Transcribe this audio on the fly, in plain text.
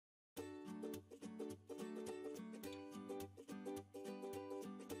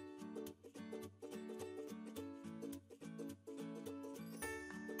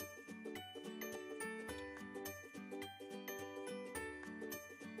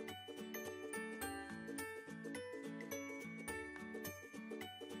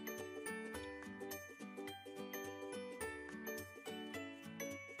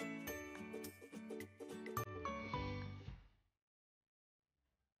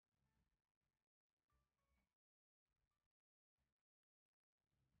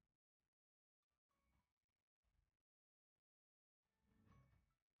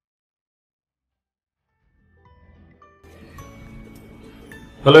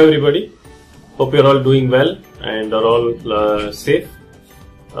Hello everybody, hope you're all doing well and are all safe.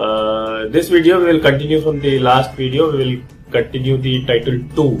 This video we will continue from the last video. We will continue the title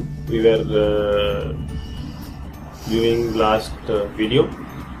 2 we were viewing last video,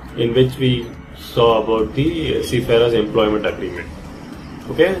 in which we saw about the seafarers employment agreement.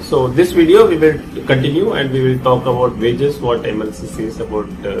 Okay, so this video we will continue and we will talk about wages, what MLC says about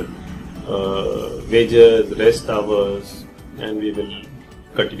wages, rest hours, and we will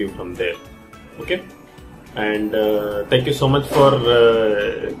continue from there. Okay, and thank you so much for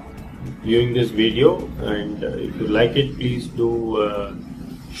viewing this video, and if you like it, please do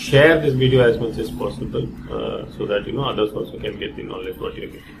share this video as much as possible so that others also can get the knowledge what you are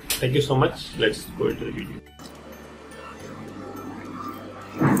getting. Thank you so much. Let's go into the video.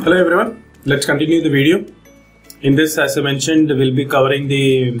 Hello everyone, let's continue the video. In this, as I mentioned, we'll be covering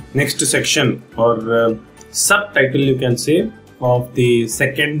the next section or subtitle, you can say, of the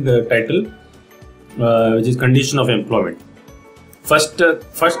second title, which is condition of employment. First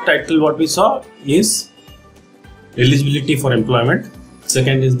title what we saw is eligibility for employment.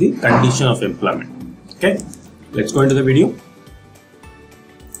 Second is the condition of employment. Okay, let's go into the video.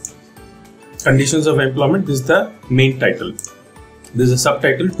 Conditions of employment, this is the main title. This is a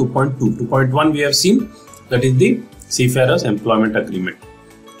subtitle 2.2. 2.1 we have seen, that is the seafarers employment agreement.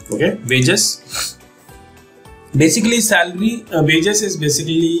 Okay, wages. Basically, salary, wages is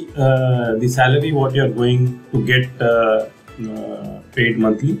basically the salary what you are going to get paid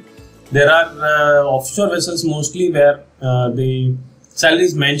monthly. There are offshore vessels mostly where the salary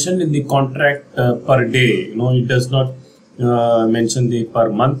is mentioned in the contract per day. It does not mention the per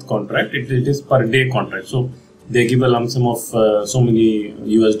month contract. It is per day contract. So they give a lump sum of so many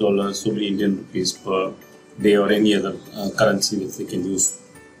US dollars, so many Indian rupees per day, or any other currency which they can use.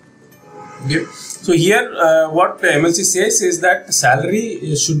 Okay. So here what MLC says is that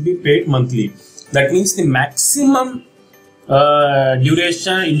salary should be paid monthly. That means the maximum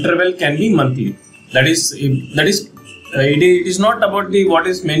duration interval can be monthly. It is not about the what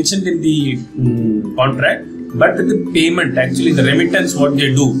is mentioned in the contract, but the payment, actually the remittance what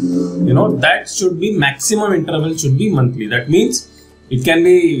they do, that should be maximum interval should be monthly. That means it can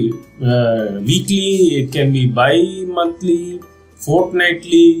be weekly, it can be bi-monthly,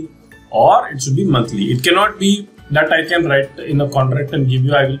 fortnightly, or it should be monthly. It cannot be that I can write in a contract and give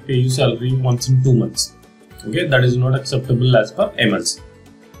you, I will pay you salary once in 2 months. Okay, that is not acceptable as per MLC.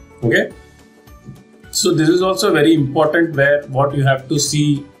 Okay, so this is also very important, where what you have to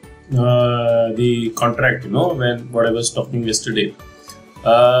see the contract, when what I was talking yesterday,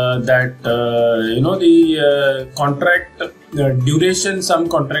 that the contract duration, some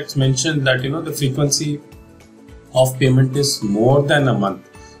contracts mention that the frequency of payment is more than a month.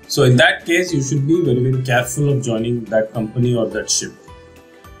 So in that case, you should be very, very careful of joining that company or that ship.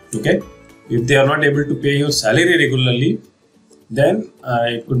 Okay, if they are not able to pay your salary regularly, then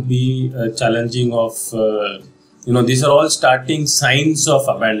it could be challenging of these are all starting signs of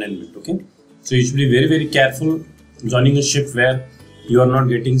abandonment. Okay, so you should be very, very careful joining a ship where you are not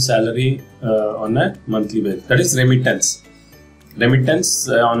getting salary on a monthly basis. That is remittance. Remittance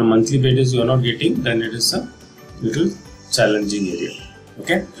on a monthly basis you are not getting, then it is a little challenging area.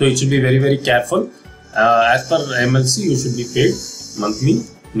 Okay, so you should be very, very careful. As per MLC, you should be paid monthly,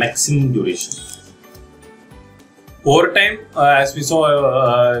 maximum duration. Overtime, as we saw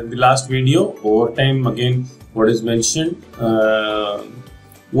in the last video, overtime again, what is mentioned,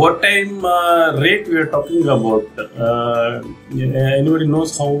 overtime rate we are talking about. Anybody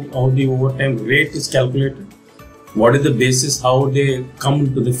knows how the overtime rate is calculated? What is the basis, how they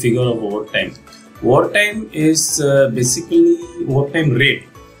come to the figure of overtime? Overtime is overtime rate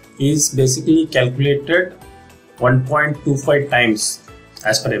is basically calculated 1.25 times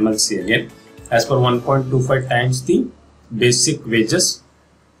as per MLC again, as per 1.25 times the basic wages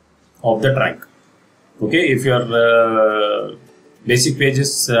of the rank. Okay, if your basic wage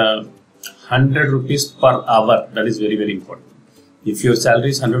is 100 rupees per hour, that is very, very important. If your salary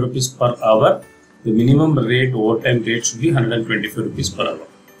is 100 rupees per hour, the minimum rate, overtime rate, should be 125 rupees per hour.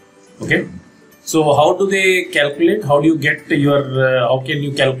 Okay. So how do they calculate? How do you get your, how can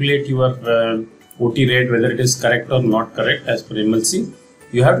you calculate your OT rate, whether it is correct or not correct as per MLC?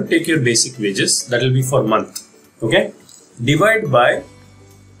 You have to take your basic wages, that will be for month. Okay. Divide by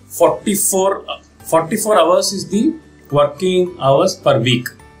 44 hours is the working hours per week.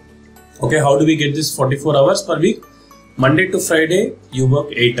 Okay. How do we get this 44 hours per week? Monday to Friday, you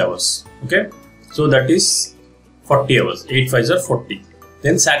work 8 hours. Okay. So that is 40 hours. 8 5s are 40.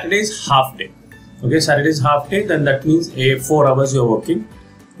 Then Saturday is half day. Okay, Saturday is half day, then that means 4 hours you are working.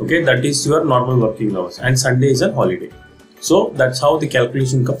 Okay, that is your normal working hours, and Sunday is a holiday. So that's how the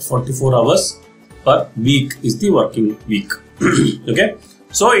calculation comes. 44 hours per week is the working week. Okay,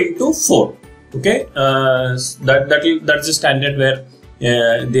 so into 4. Okay, that's the standard where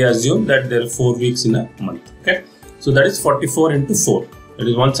they assume that there are 4 weeks in a month. Okay, so that is 44 into 4. That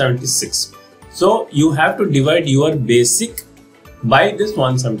is 176. So you have to divide your basic by this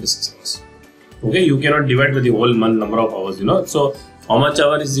 176 hours. Okay, you cannot divide by the whole month number of hours. So how much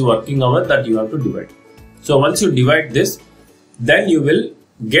hour is the working hour, that you have to divide. So once you divide this, then you will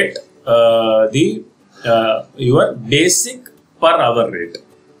get your basic per hour rate.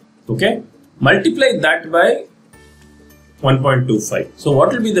 Okay, multiply that by 1.25. So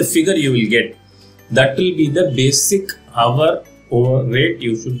what will be the figure you will get? That will be the basic hour over rate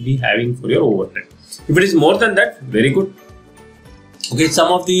you should be having for your overtime. If it is more than that, very good. Okay,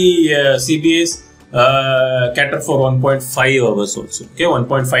 some of the CBAs cater for 1.5 hours also. Okay,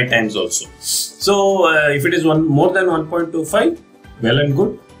 1.5 times also. So if it is more than 1.25, well and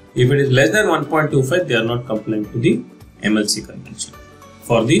good. If it is less than 1.25, they are not complying to the MLC convention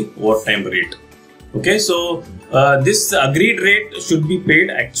for the overtime rate. Okay, so this agreed rate should be paid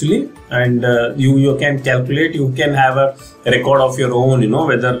actually, and you can calculate. You can have a record of your own,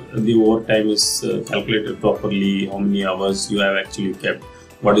 whether the overtime is calculated properly, how many hours you have actually kept,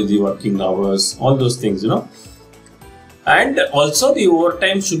 what is the working hours, all those things, And also the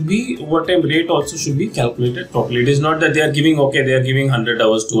overtime rate also should be calculated properly. It is not that they are giving 100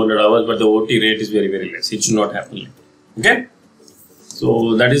 hours, 200 hours, but the OT rate is very, very less. It should not happen. Okay.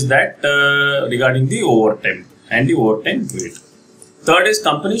 So that is that regarding the overtime and the overtime rate. Third is,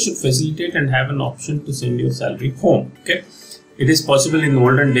 company should facilitate and have an option to send your salary home. Okay. It is possible in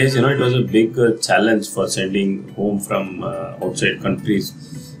olden days, it was a big challenge for sending home from outside countries.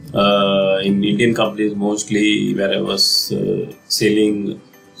 In Indian companies mostly, where I was sailing,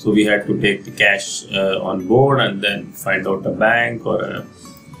 so we had to take the cash on board and then find out a bank or a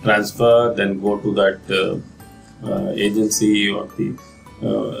transfer, then go to that agency or the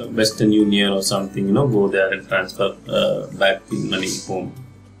Western Union or something, go there and transfer back the money home.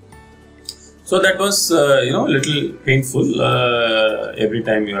 So that was, little painful. Every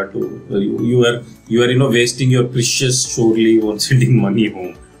time you have to, you are wasting your precious shore leave on sending money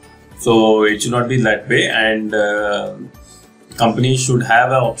home. So it should not be that way, and companies should have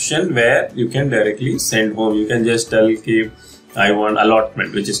an option where you can directly send home. You can just tell, I want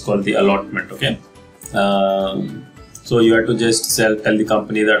allotment, which is called the allotment. Okay. So you have to just tell the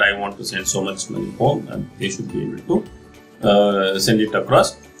company that I want to send so much money home, and they should be able to send it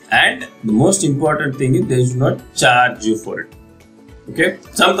across. And the most important thing is, they should not charge you for it. Okay.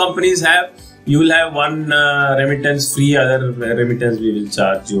 Some companies you will have one remittance free, other remittance we will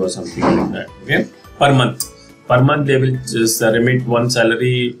charge you or something like that. Okay. Per month they will just remit one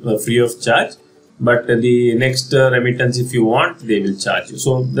salary free of charge. But the next remittance, if you want, they will charge you.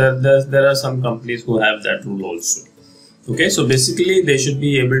 So there are some companies who have that rule also. Okay, so basically they should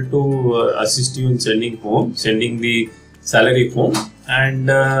be able to assist you in sending the salary home, and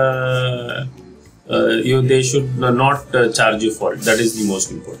they should not charge you for it. That is the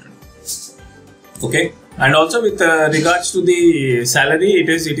most important. Okay, and also with regards to the salary, it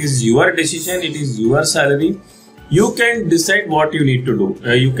is your decision. It is your salary. You can decide what you need to do.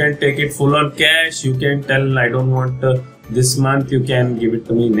 You can take it full on cash. You can tell, I don't want this month. You can give it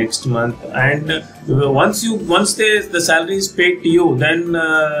to me next month. And once the salary is paid to you, then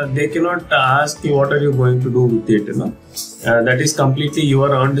they cannot ask you what are you going to do with it. That is completely your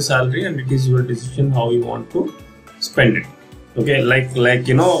earned salary, and it is your decision how you want to spend it. Okay, like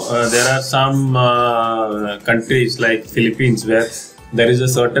there are some countries like Philippines where there is a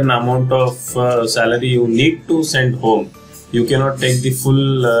certain amount of salary you need to send home. You cannot take the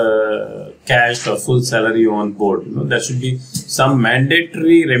full cash or full salary on board. There should be some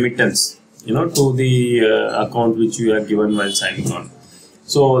mandatory remittance, to the account which you are given while signing on.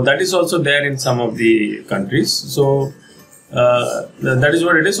 So that is also there in some of the countries. So that is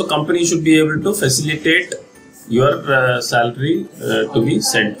what it is. So company should be able to facilitate your salary to be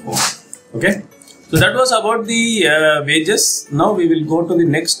sent home. Okay. So that was about the wages. Now we will go to the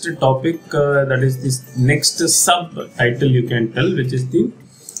next topic, that is this next subtitle you can tell, which is the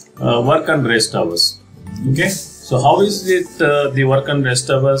work and rest hours. Okay. So how is it the work and rest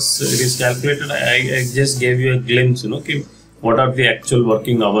hours it is calculated? I just gave you a glimpse, what are the actual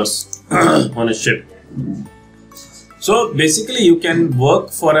working hours on a ship. So basically you can work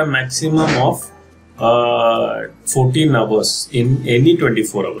for a maximum of 14 hours in any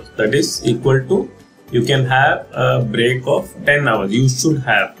 24 hours. That is equal to, you can have a break of 10 hours. You should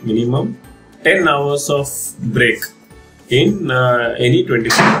have minimum 10 hours of break in any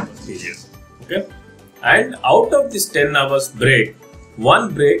 24 hours period. Okay. And out of this 10 hours break,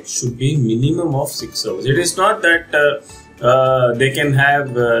 one break should be minimum of 6 hours. It is not that they can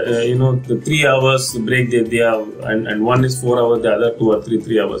have the 3 hours break they have, and one is 4 hours, the other 2 or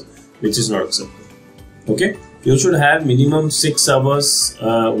 3 hours, which is not acceptable. Okay, you should have minimum 6 hours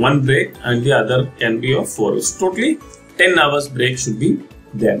one break, and the other can be of 4 hours. Totally 10 hours break should be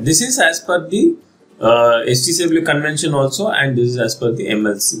there. This is as per the STCW convention also, and this is as per the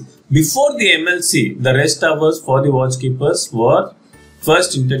MLC. Before the MLC, the rest hours for the watchkeepers were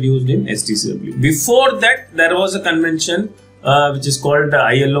first introduced in STCW. Before that, there was a convention which is called the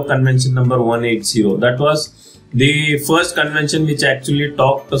ILO Convention number 180. That was the first convention which actually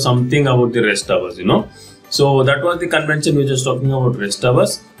talked something about the rest hours, So that was the convention which was talking about rest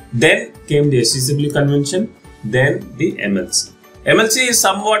hours. Then came the STCW convention, then the MLC. MLC is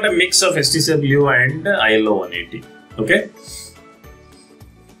somewhat a mix of STCW and ILO 180. Okay.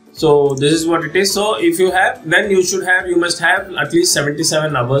 So this is what it is. So if you have, then you must have at least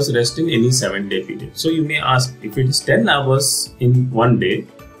 77 hours rest in any 7-day period. So you may ask, if it is 10 hours in one day,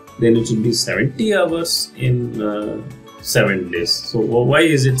 then it should be 70 hours in 7 days. So why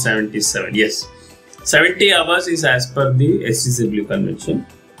is it 77? Yes, 70 hours is as per the STCW convention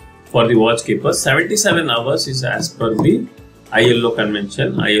for the watchkeepers. 77 hours is as per the ILO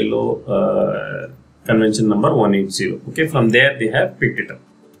convention, convention number 180. Okay, from there they have picked it up.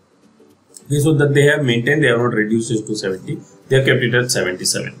 Okay, so that they have maintained, they have not reduced it to 70, they have kept it at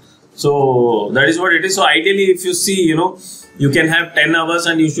 77. So that is what it is. So ideally, if you see, you can have 10 hours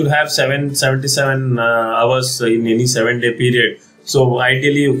and you should have 77 hours in any 7-day period. So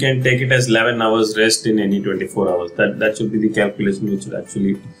ideally, you can take it as 11 hours rest in any 24 hours. That should be the calculation which should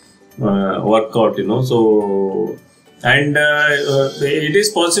actually work out, So, and it is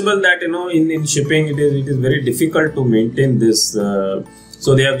possible that, in shipping, it is very difficult to maintain this.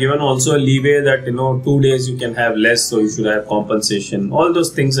 So they have given also a leeway that 2 days you can have less, so you should have compensation. All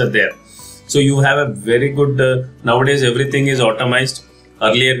those things are there. So you have a very good, nowadays everything is automized.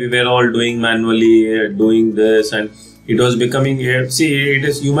 Earlier we were all doing manually, doing this, and it was becoming,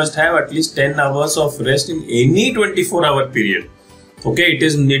 you must have at least 10 hours of rest in any 24-hour period. Okay,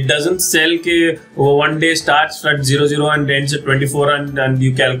 it doesn't sell one day starts at 00 and ends at 24 and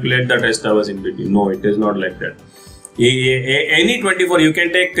you calculate the rest hours in between. No, it is not like that. Any 24, you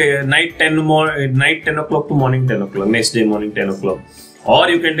can take night 10 o'clock to morning 10 o'clock, next day morning 10 o'clock, or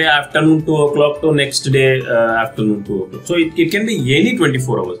you can take afternoon 2 o'clock to next day afternoon 2 o'clock. So it can be any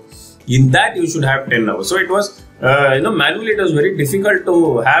 24 hours. In that you should have 10 hours. So it was, manually it was very difficult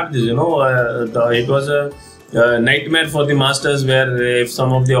to have this, it was a nightmare for the masters, where if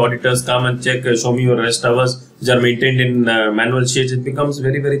some of the auditors come and check, show me your rest hours which are maintained in manual sheets, it becomes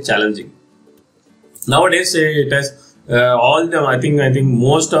very, very challenging. Nowadays, it has I think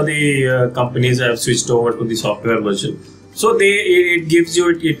most of the companies have switched over to the software version. So it gives you,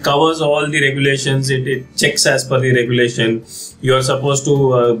 it covers all the regulations. It checks as per the regulation. You are supposed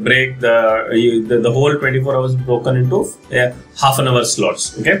to break the whole 24 hours broken into half an hour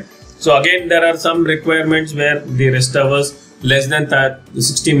slots. Okay. So again, there are some requirements where the rest hours less than that, the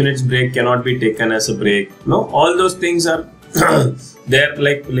 60 minutes break cannot be taken as a break. No, all those things are there,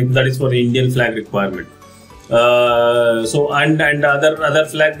 like that is for the Indian flag requirement. So and other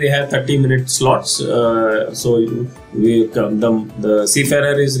flag, they have 30-minute slots. So the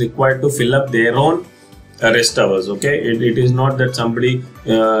seafarer is required to fill up their own rest hours. Okay, it is not that somebody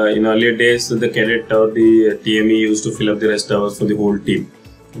in earlier days the cadet or the TME used to fill up the rest hours for the whole team.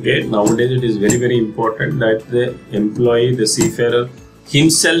 Okay, nowadays it is very, very important that the employee, the seafarer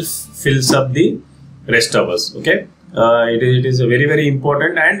himself fills up the rest hours. Okay, it is a very, very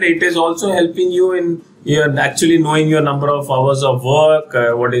important, and it is also helping you in actually knowing your number of hours of work,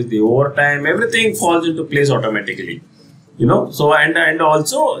 what is the overtime, everything falls into place automatically. So and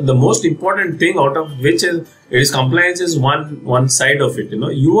also the most important thing out of which is compliance is one side of it.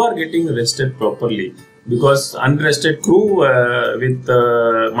 You are getting rested properly, because unrested crew with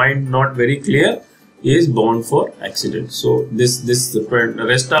mind not very clear is bound for accident. So this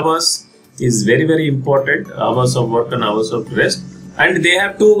rest hours is very, very important, hours of work and hours of rest, and they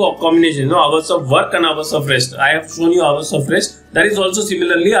have two combinations, hours of work and hours of rest. I have shown you hours of rest. That is also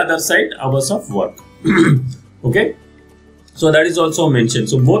similarly other side, hours of work. Okay, so that is also mentioned.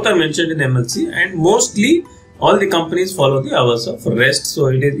 So both are mentioned in MLC, and mostly all the companies follow the hours of rest. So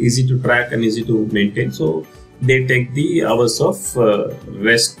it is easy to track and easy to maintain. So they take the hours of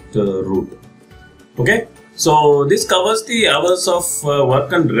rest route. Okay. So this covers the hours of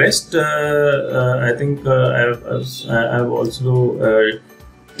work and rest. I think I have also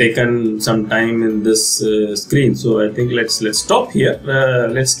taken some time in this screen, so I think let's stop here.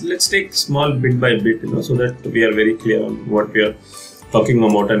 Let's take small bit by bit, so that we are very clear on what we are talking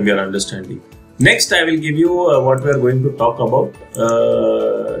about and we are understanding. Next, I will give you what we are going to talk about.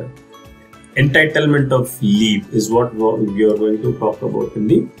 Entitlement of leave is what we are going to talk about in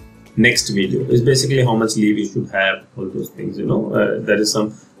the next video. Is basically how much leave you should have, all those things. There is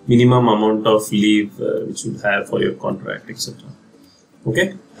some minimum amount of leave which you should have for your contract, etc.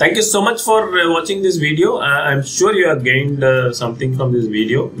 Okay, thank you so much for watching this video. I'm sure you have gained something from this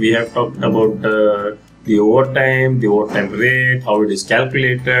video. We have talked about the overtime rate, how it is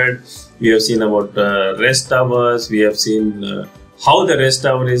calculated. We have seen about rest hours. We have seen how the rest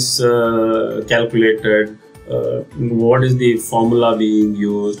hour is calculated, what is the formula being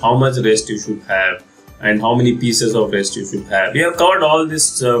used, how much rest you should have, and how many pieces of rest you should have. We have covered all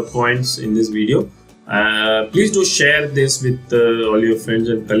these points in this video. Please do share this with all your friends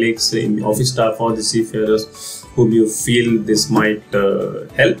and colleagues in office staff or the seafarers whom you feel this might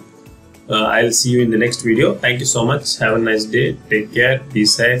help. I'll see you in the next video. Thank you so much. Have a nice day. Take care. Be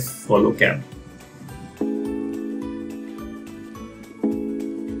safe. Follow CAM.